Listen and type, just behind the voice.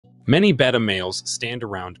Many beta males stand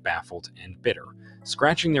around baffled and bitter,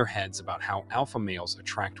 scratching their heads about how alpha males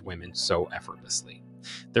attract women so effortlessly.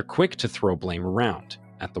 They're quick to throw blame around,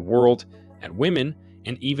 at the world, at women,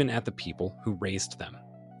 and even at the people who raised them.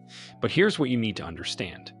 But here's what you need to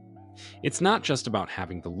understand. It's not just about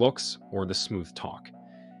having the looks or the smooth talk.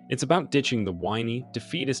 It's about ditching the whiny,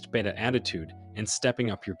 defeatist beta attitude and stepping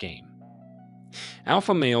up your game.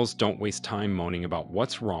 Alpha males don't waste time moaning about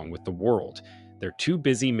what's wrong with the world. They're too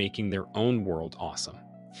busy making their own world awesome.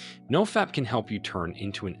 Nofap can help you turn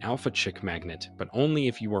into an alpha chick magnet, but only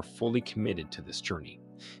if you are fully committed to this journey.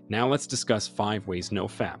 Now let's discuss 5 ways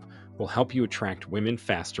Nofap will help you attract women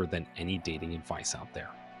faster than any dating advice out there.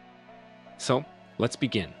 So, let's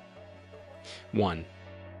begin. 1.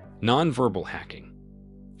 Nonverbal hacking.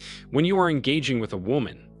 When you are engaging with a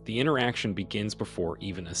woman, the interaction begins before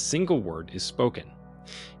even a single word is spoken.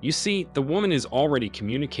 You see, the woman is already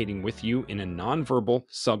communicating with you in a nonverbal,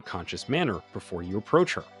 subconscious manner before you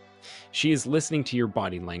approach her. She is listening to your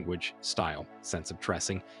body language, style, sense of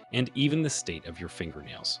dressing, and even the state of your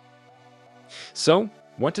fingernails. So,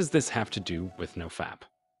 what does this have to do with Nofap?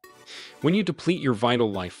 When you deplete your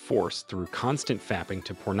vital life force through constant fapping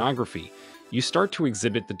to pornography, you start to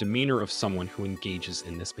exhibit the demeanor of someone who engages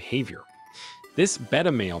in this behavior. This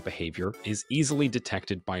beta male behavior is easily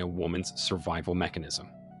detected by a woman's survival mechanism.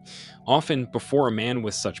 Often, before a man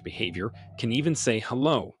with such behavior can even say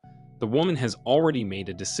hello, the woman has already made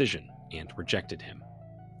a decision and rejected him.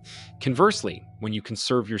 Conversely, when you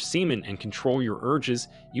conserve your semen and control your urges,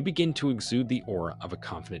 you begin to exude the aura of a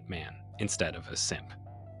confident man instead of a simp.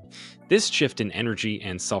 This shift in energy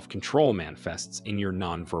and self-control manifests in your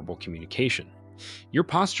nonverbal communication. Your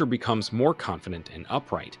posture becomes more confident and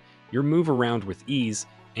upright, your move around with ease,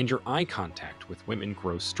 and your eye contact with women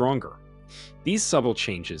grows stronger. These subtle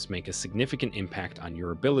changes make a significant impact on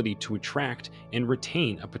your ability to attract and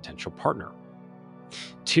retain a potential partner.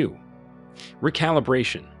 2.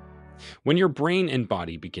 Recalibration. When your brain and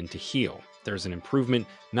body begin to heal, there's an improvement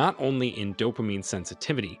not only in dopamine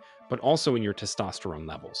sensitivity, but also in your testosterone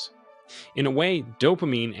levels. In a way,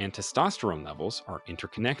 dopamine and testosterone levels are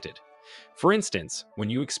interconnected. For instance, when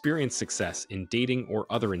you experience success in dating or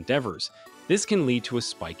other endeavors, this can lead to a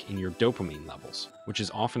spike in your dopamine levels, which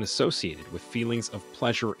is often associated with feelings of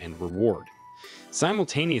pleasure and reward.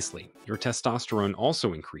 Simultaneously, your testosterone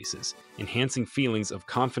also increases, enhancing feelings of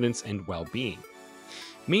confidence and well-being.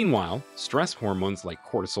 Meanwhile, stress hormones like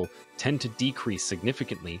cortisol tend to decrease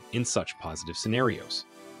significantly in such positive scenarios.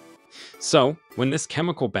 So, when this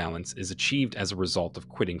chemical balance is achieved as a result of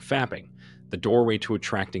quitting fapping, the doorway to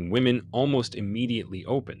attracting women almost immediately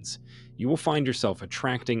opens. You will find yourself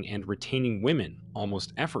attracting and retaining women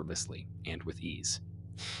almost effortlessly and with ease.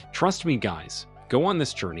 Trust me, guys, go on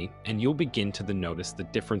this journey and you'll begin to notice the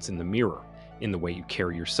difference in the mirror, in the way you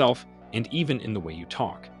carry yourself, and even in the way you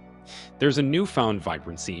talk. There's a newfound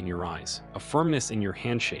vibrancy in your eyes, a firmness in your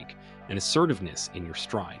handshake, an assertiveness in your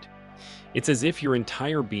stride. It's as if your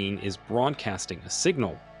entire being is broadcasting a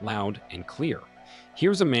signal, loud and clear.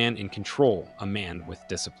 Here's a man in control, a man with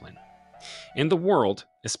discipline. And the world,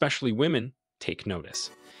 especially women, take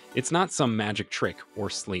notice. It's not some magic trick or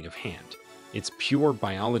sleight of hand. It's pure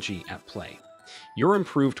biology at play. Your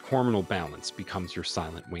improved hormonal balance becomes your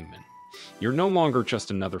silent wingman. You're no longer just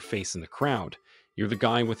another face in the crowd. You're the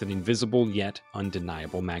guy with an invisible yet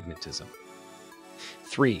undeniable magnetism.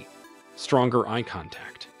 3. Stronger eye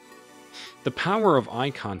contact. The power of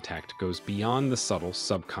eye contact goes beyond the subtle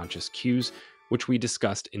subconscious cues which we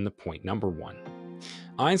discussed in the point number 1.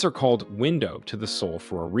 Eyes are called window to the soul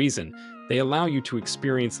for a reason. They allow you to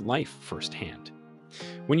experience life firsthand.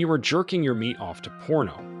 When you are jerking your meat off to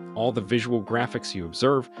porno, all the visual graphics you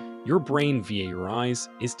observe, your brain via your eyes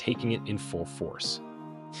is taking it in full force.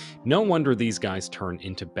 No wonder these guys turn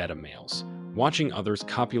into beta males, watching others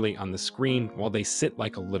copulate on the screen while they sit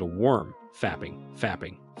like a little worm, fapping,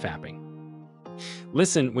 fapping, fapping.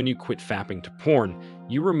 Listen, when you quit fapping to porn,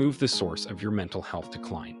 you remove the source of your mental health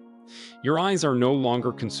decline. Your eyes are no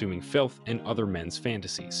longer consuming filth and other men's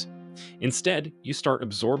fantasies. Instead, you start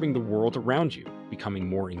absorbing the world around you, becoming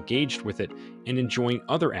more engaged with it, and enjoying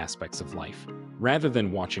other aspects of life, rather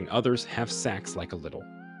than watching others have sex like a little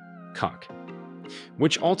cuck.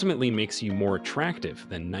 Which ultimately makes you more attractive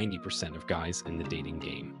than 90% of guys in the dating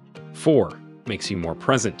game. 4. Makes you more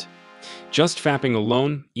present. Just fapping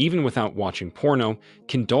alone, even without watching porno,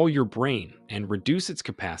 can dull your brain and reduce its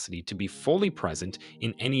capacity to be fully present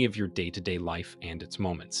in any of your day-to-day life and its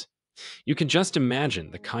moments. You can just imagine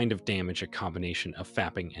the kind of damage a combination of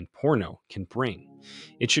fapping and porno can bring.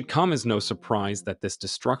 It should come as no surprise that this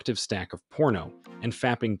destructive stack of porno and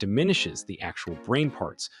fapping diminishes the actual brain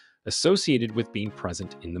parts, associated with being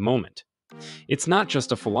present in the moment. It's not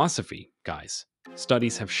just a philosophy, guys.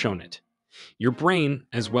 Studies have shown it. Your brain,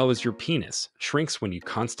 as well as your penis, shrinks when you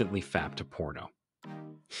constantly fap to porno.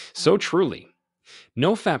 So truly,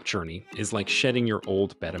 Nofap journey is like shedding your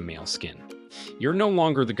old beta male skin. You're no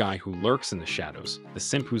longer the guy who lurks in the shadows, the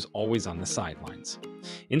simp who's always on the sidelines.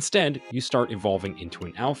 Instead, you start evolving into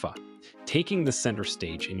an alpha, taking the center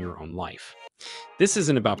stage in your own life. This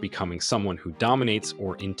isn't about becoming someone who dominates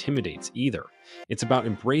or intimidates either. It's about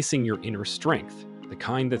embracing your inner strength, the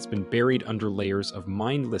kind that's been buried under layers of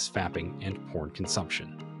mindless fapping and porn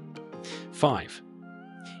consumption. 5.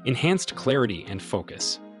 Enhanced clarity and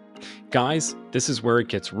focus. Guys, this is where it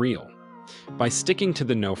gets real. By sticking to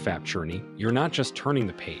the Nofap journey, you're not just turning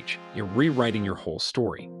the page, you're rewriting your whole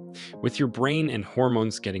story. With your brain and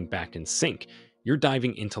hormones getting back in sync, you're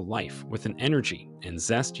diving into life with an energy and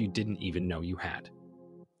zest you didn't even know you had.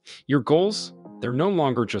 Your goals, they're no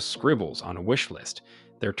longer just scribbles on a wish list,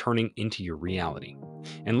 they're turning into your reality.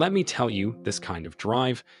 And let me tell you, this kind of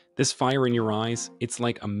drive, this fire in your eyes, it's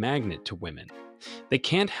like a magnet to women. They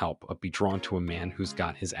can't help but be drawn to a man who's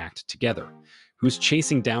got his act together, who's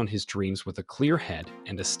chasing down his dreams with a clear head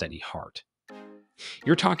and a steady heart.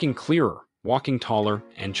 You're talking clearer, walking taller,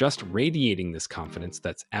 and just radiating this confidence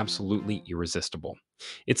that's absolutely irresistible.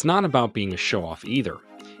 It's not about being a show-off either.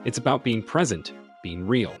 It's about being present, being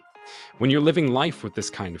real. When you're living life with this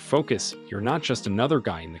kind of focus, you're not just another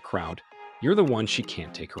guy in the crowd, you're the one she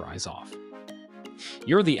can't take her eyes off.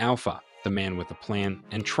 You're the alpha, the man with a plan,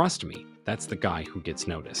 and trust me, that's the guy who gets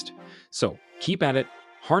noticed. So keep at it,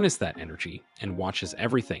 harness that energy, and watch as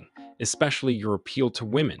everything, especially your appeal to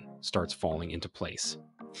women, starts falling into place.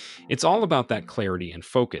 It's all about that clarity and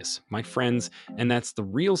focus, my friends, and that's the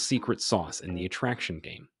real secret sauce in the attraction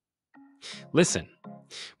game. Listen,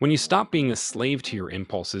 when you stop being a slave to your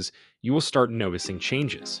impulses, you will start noticing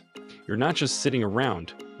changes. You're not just sitting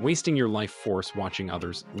around, wasting your life force watching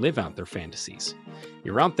others live out their fantasies.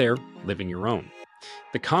 You're out there, living your own.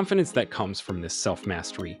 The confidence that comes from this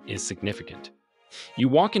self-mastery is significant. You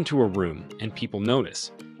walk into a room and people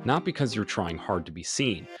notice, not because you're trying hard to be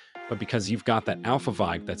seen, but because you've got that alpha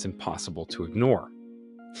vibe that's impossible to ignore.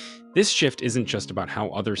 This shift isn't just about how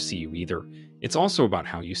others see you either, it's also about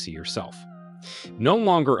how you see yourself. No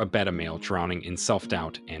longer a beta male drowning in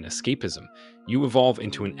self-doubt and escapism, you evolve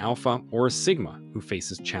into an alpha or a sigma who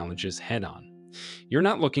faces challenges head-on. You're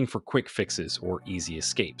not looking for quick fixes or easy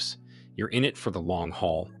escapes. You're in it for the long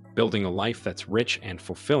haul, building a life that's rich and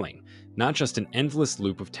fulfilling, not just an endless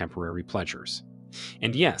loop of temporary pleasures.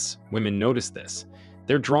 And yes, women notice this.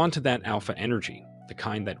 They're drawn to that alpha energy, the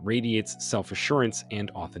kind that radiates self-assurance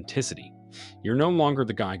and authenticity. You're no longer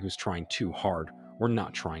the guy who's trying too hard or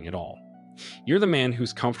not trying at all. You're the man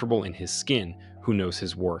who's comfortable in his skin, who knows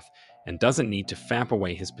his worth, and doesn't need to fap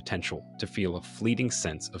away his potential to feel a fleeting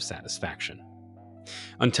sense of satisfaction.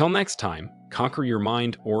 Until next time, conquer your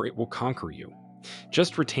mind or it will conquer you.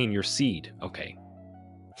 Just retain your seed, okay?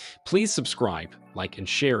 Please subscribe, like, and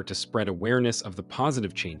share to spread awareness of the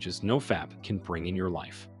positive changes Nofap can bring in your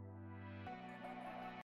life.